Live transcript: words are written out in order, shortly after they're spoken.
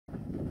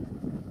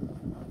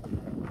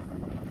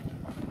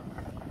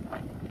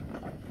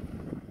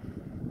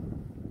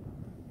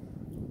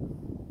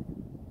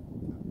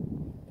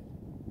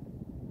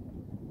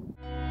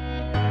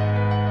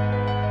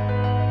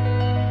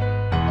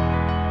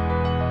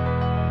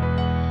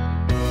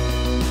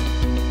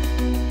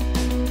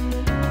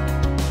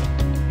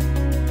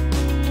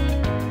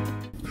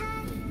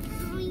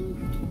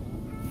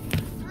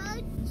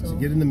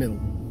get in the middle.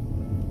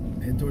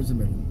 Head towards the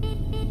middle.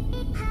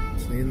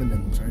 Stay in the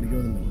middle. Try to go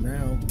in the middle.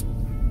 Now,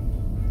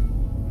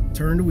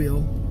 turn the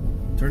wheel.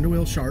 Turn the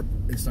wheel sharp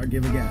and start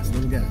giving gas. A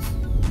little gas.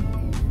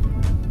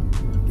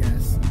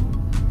 Gas.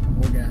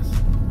 More gas.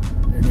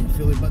 There, you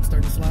feel the butt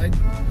start to slide?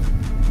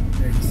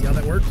 There, you see how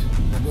that worked?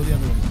 Now go the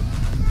other way.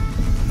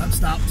 Up,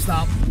 stop,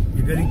 stop.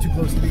 You're getting too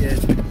close to the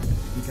edge.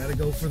 You gotta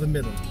go for the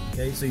middle.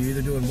 Okay, so you're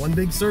either doing one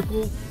big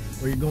circle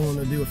or you're going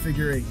to do a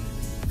figure 8.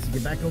 So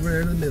get back over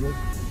there to the middle.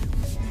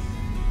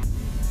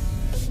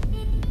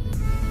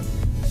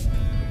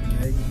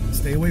 Okay,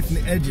 stay away from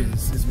the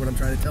edges is what I'm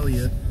trying to tell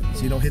you,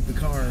 so you don't hit the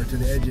car to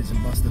the edges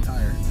and bust the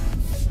tire.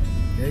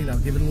 Okay, now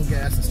give it a little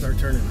gas and start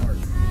turning hard.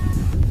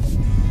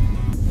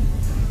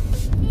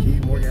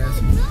 Keep more gas.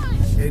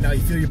 Okay, now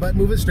you feel your butt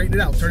moving, straighten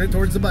it out. Turn it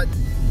towards the butt.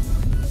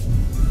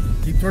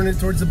 Keep turning it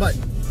towards the butt.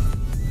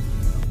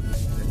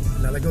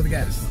 Now let go of the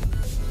gas.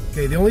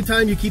 Okay, the only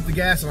time you keep the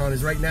gas on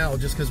is right now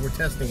just because we're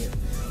testing it.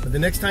 But the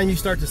next time you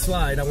start to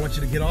slide, I want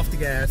you to get off the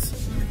gas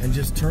and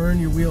just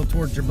turn your wheel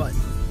towards your butt.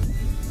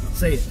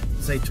 Say it.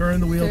 Say turn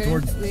the wheel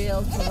towards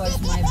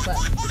my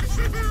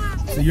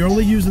butt. So you're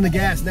only using the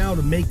gas now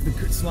to make the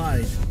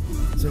slide.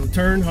 So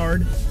turn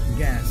hard,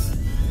 gas.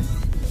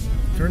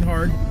 Turn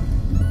hard,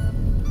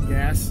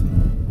 gas.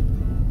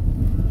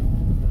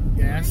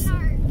 Gas.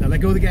 Now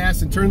let go of the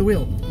gas and turn the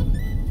wheel.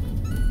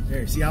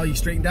 There, see how you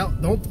straightened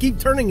out? Don't keep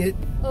turning it.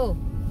 Oh.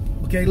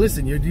 Okay,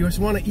 listen, you just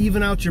want to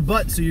even out your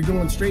butt so you're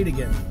going straight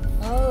again.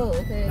 Oh,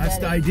 okay. That's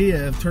the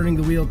idea of turning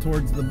the wheel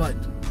towards the butt.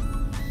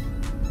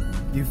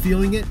 You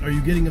feeling it? Are you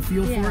getting a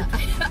feel for it?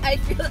 I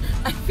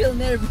feel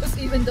nervous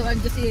even though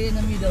I'm just here in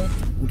the middle.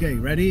 Okay,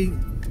 ready?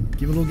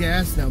 Give it a little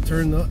gas. Now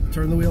turn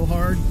the wheel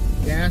hard.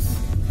 Gas.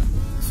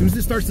 As soon as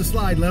it starts to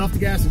slide, let off the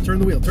gas and turn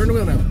the wheel. Turn the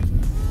wheel now.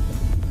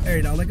 There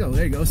you go. Let go.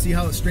 There you go. See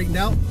how it's straightened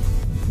out?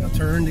 Now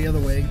turn the other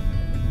way.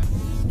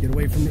 Get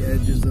away from the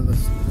edges of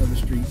the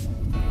street.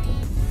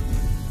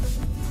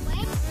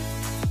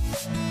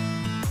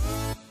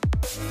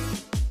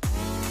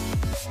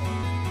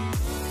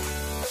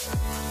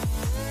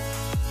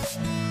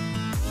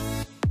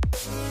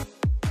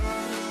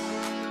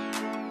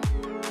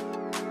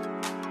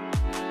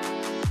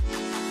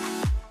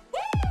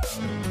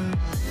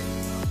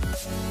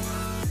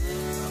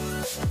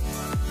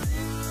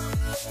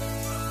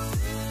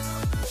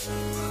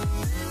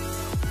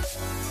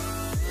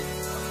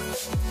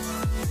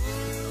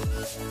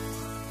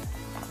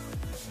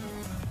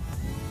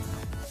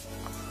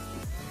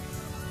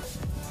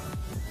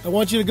 I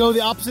want you to go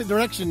the opposite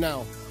direction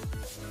now.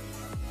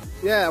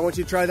 Yeah, I want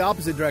you to try the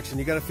opposite direction.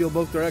 You got to feel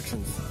both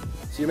directions.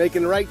 So you're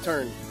making the right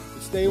turn.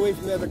 Stay away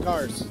from the other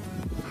cars.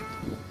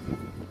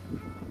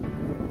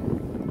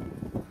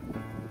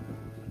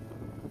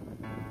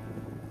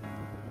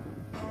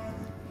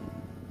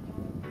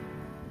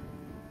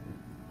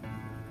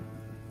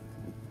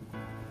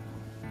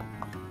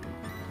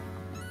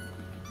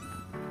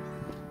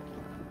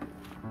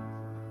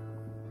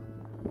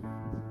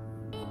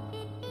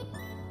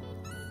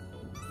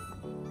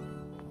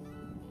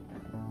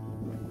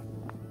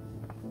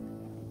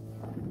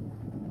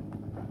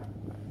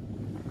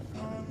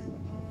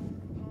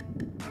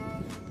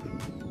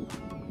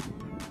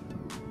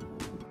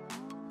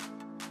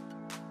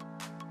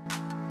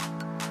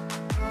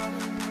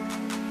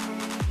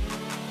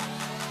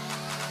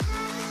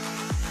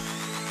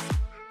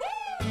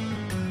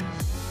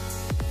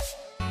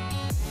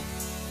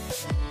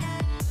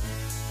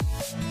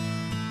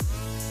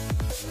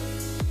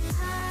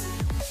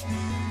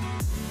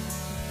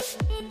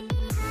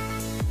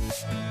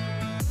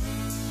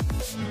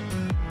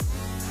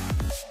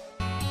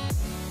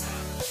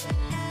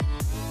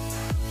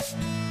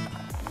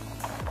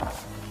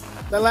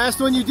 That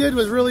last one you did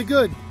was really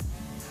good.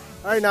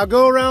 All right, now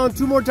go around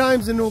 2 more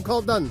times and we'll call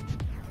it done.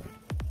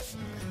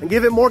 And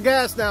give it more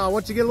gas now. I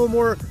want you to get a little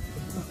more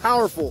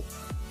powerful.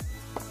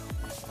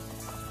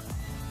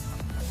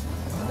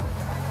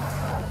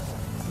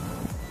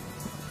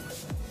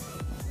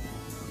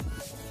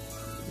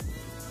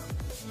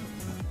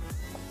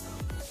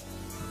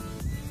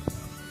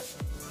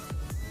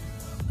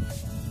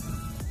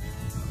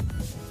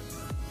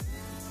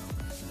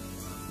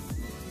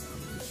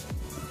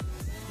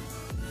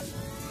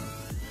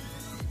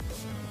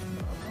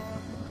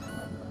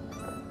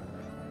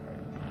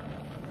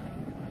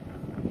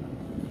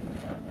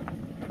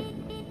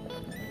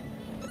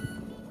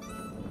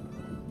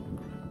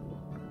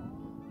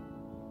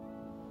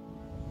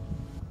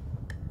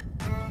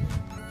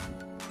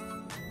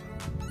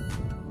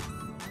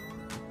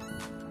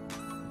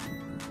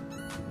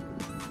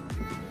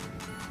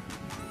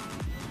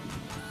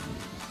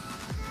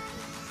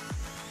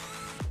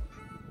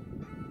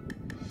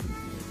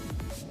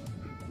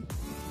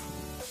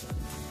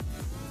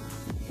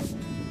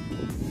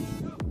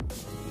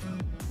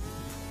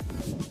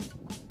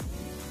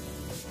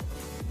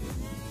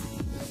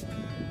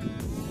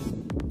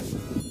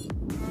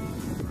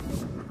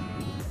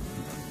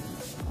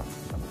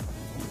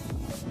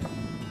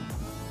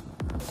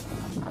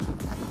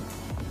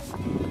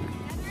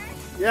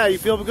 Yeah, you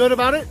feel good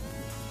about it?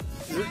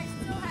 I still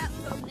have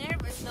some nerve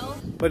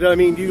But I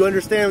mean, do you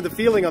understand the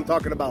feeling I'm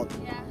talking about?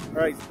 Yeah.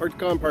 All right,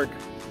 park.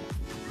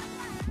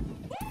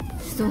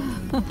 So,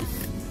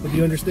 But do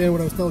you understand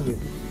what I was telling you?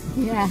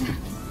 yeah.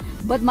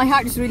 But my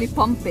heart is really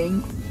pumping.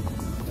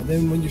 And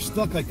then when you're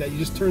stuck like that, you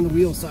just turn the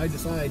wheel side to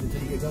side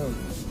until you get going.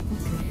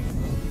 Okay.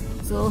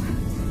 So,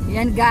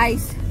 yan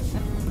guys.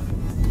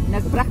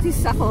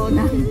 Nag-practice ako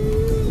ng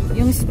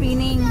yung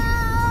spinning.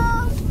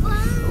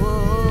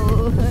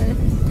 Oh.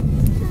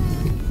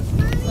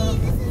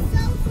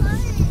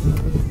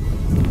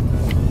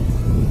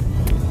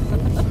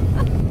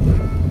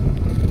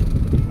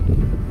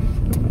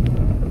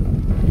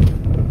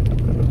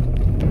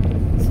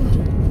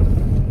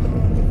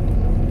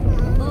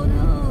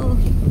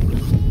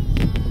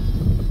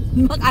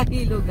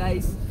 Makahilo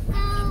guys.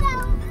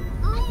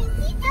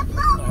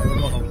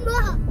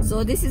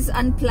 So this is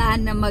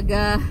unplanned na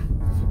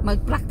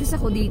mag-practice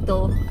ako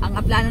dito. Ang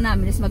plano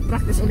namin is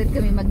mag-practice ulit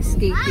kami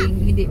mag-skating,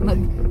 hindi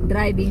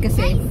mag-driving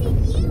kasi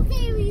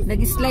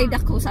nag-slide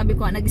ako, sabi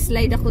ko,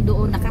 nag-slide ako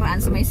doon nakaraan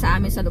sa may sa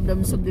amin sa loob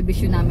ng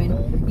subdivision namin.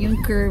 Yung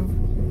curve,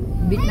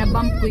 na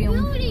bump ko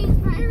yung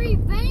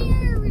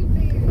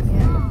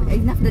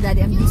enough na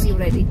daddy, I'm busy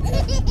already.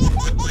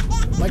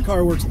 My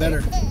car works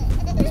better.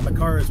 My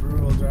car is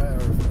rear-wheel drive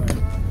or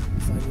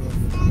side wheel.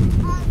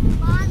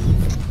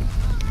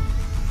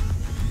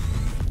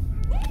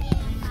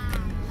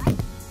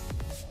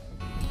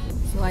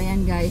 So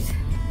ayan guys,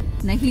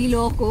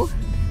 nahilo ko.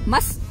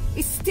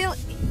 It's still,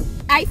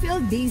 I feel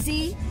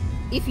dizzy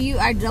if you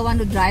are the one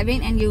who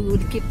driving and you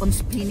would keep on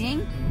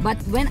spinning. But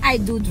when I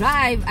do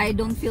drive, I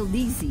don't feel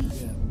dizzy.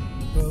 Yeah.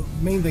 The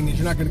main thing is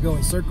you're not going to go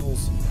in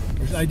circles.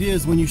 The idea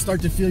is when you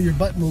start to feel your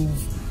butt move,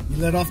 you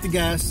let off the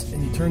gas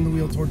and you turn the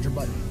wheel towards your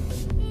butt.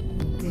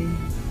 Okay.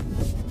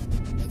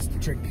 That's the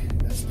trick.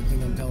 That's the thing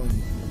I'm telling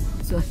you.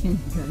 So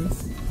ayan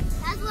guys.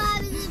 That's what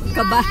happens if you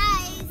have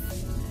eyes.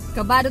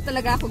 Kabado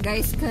talaga ako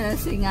guys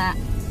kasi nga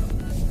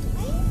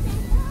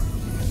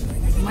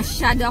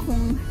masyado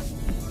akong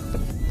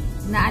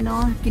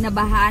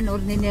kinabahan or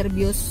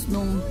nervious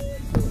nung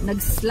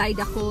nag-slide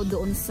ako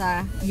doon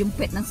sa yung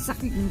pet ng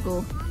sasakyan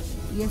ko.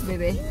 Yes,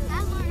 bebe.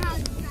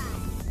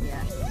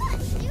 Yeah.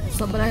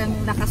 Sobrang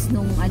lakas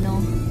nung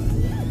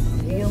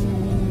yung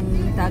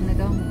tawag na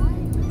to.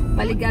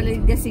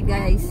 Paligalig kasi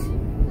guys.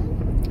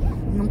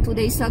 Nung 2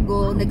 days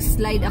ago,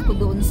 nag-slide ako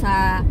doon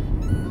sa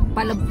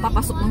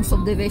papasok ng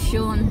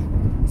subdivision.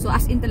 So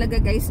as in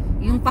talaga guys,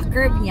 yung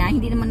pa-curve niya,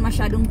 hindi naman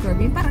masyadong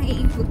curve. Yung parang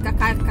iikot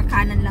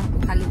kakanan lang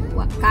o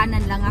kaliwa.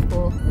 Kanan lang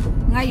ako.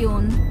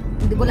 Ngayon,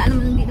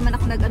 hindi naman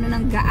ako nag-ano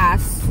ng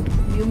gaas.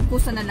 Yung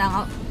kusa na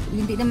lang,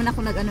 hindi naman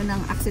ako nag-ano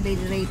ng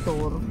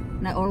accelerator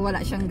or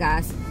wala siyang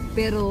gas.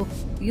 Pero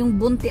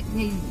yung buntit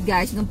niya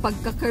guys, nung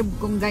pagka-curve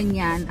kong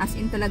ganyan, as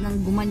in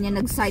talagang gumanya,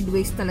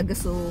 nag-sideways talaga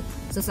so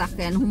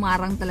sasakyan,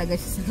 humarang talaga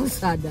siya sa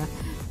kalsada.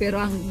 Pero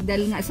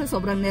dahil nga sa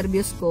sobrang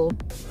nervyos ko,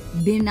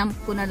 dinamp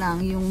ko na lang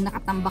yung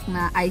nakatambak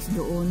na ice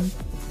doon.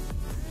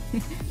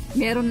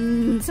 Meron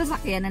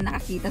sasakyan na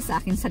nakakita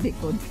sa akin sa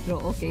likod,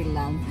 pero okay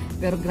lang.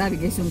 Pero grabe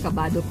guys yung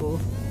kabado ko.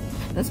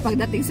 Tapos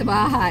pagdating sa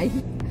bahay,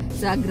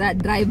 sa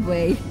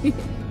driveway,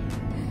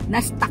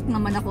 na-stuck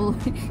naman ako.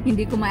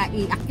 Hindi ko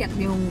maiakyat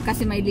yung,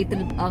 kasi may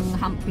little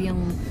hump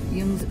yung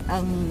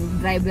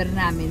driver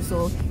namin.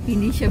 So,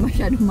 hindi siya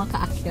masyadong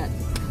makaakyat.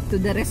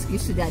 To the rescue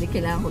si daddy,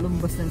 kailangan ko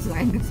lumabas ng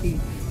sasakyan kasi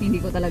hindi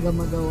ko talaga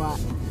magawa.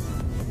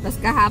 Tapos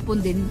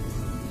kahapon din,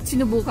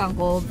 sinubukan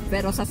ko,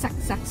 pero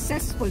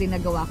successfully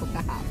nagawa ko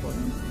kahapon.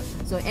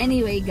 So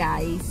anyway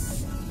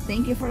guys,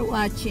 thank you for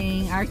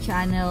watching our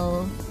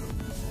channel.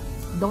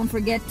 Don't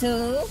forget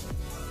to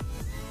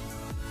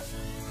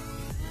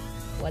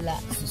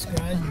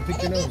subscribe and pick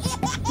your nose.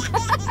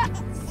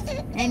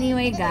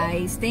 Anyway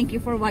guys, thank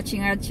you for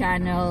watching our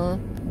channel.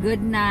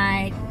 Good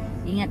night.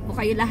 Ingat po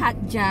kayo lahat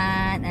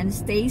dyan and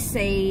stay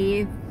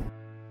safe.